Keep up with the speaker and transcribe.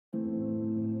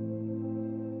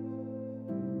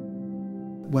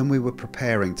When we were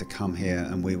preparing to come here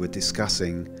and we were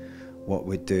discussing what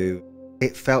we'd do,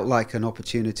 it felt like an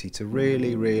opportunity to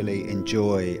really, really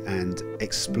enjoy and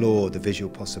explore the visual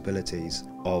possibilities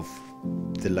of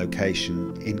the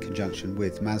location in conjunction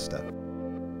with Mazda.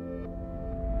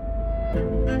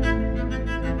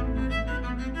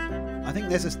 I think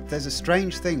there's a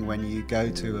strange thing when you go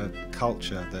to a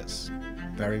culture that's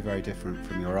very, very different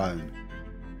from your own.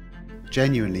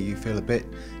 Genuinely, you feel a bit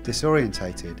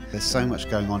disorientated. There's so much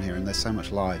going on here and there's so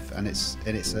much life, and it's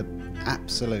an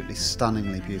absolutely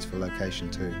stunningly beautiful location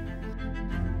too.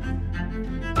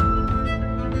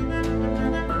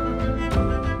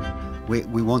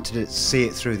 We wanted to see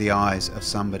it through the eyes of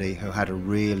somebody who had a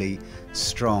really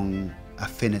strong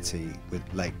affinity with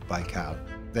Lake Baikal.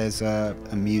 There's a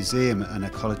museum and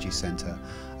ecology centre,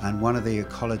 and one of the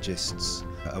ecologists,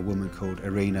 a woman called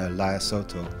Irina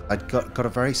Layasoto, I'd got a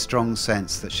very strong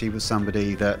sense that she was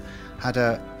somebody that had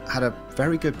a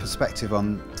very good perspective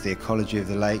on the ecology of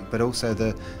the lake, but also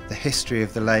the history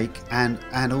of the lake and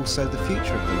also the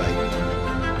future of the lake.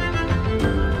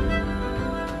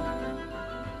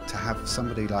 To have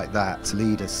somebody like that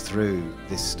lead us through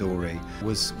this story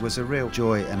was a real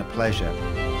joy and a pleasure.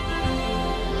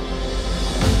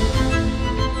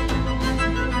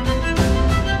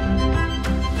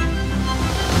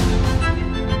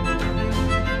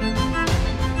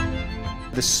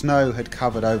 The snow had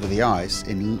covered over the ice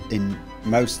in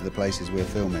most of the places we were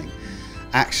filming.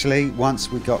 Actually,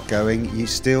 once we got going, you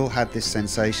still had this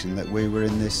sensation that we were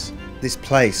in this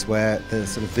place where the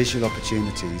sort of visual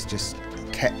opportunities just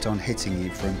kept on hitting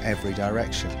you from every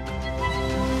direction.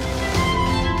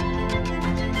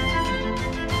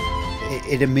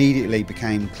 It immediately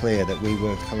became clear that we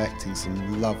were collecting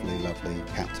some lovely, lovely,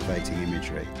 captivating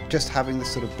imagery. Just having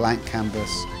this sort of blank canvas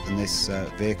and this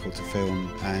vehicle to film,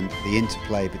 and the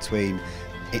interplay between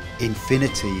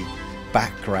infinity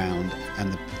background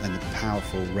and the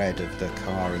powerful red of the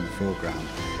car in the foreground,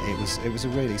 it was a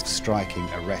really striking,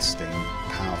 arresting,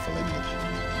 powerful image.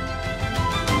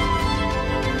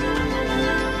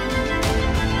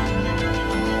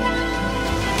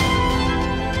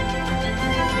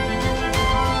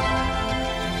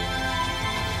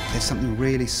 There's something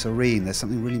really serene, there's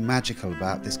something really magical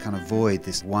about this kind of void,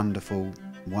 this wonderful,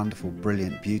 wonderful,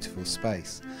 brilliant, beautiful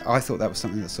space. I thought that was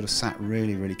something that sort of sat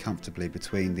really, really comfortably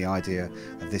between the idea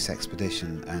of this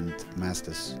expedition and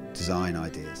Mazda's design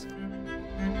ideas.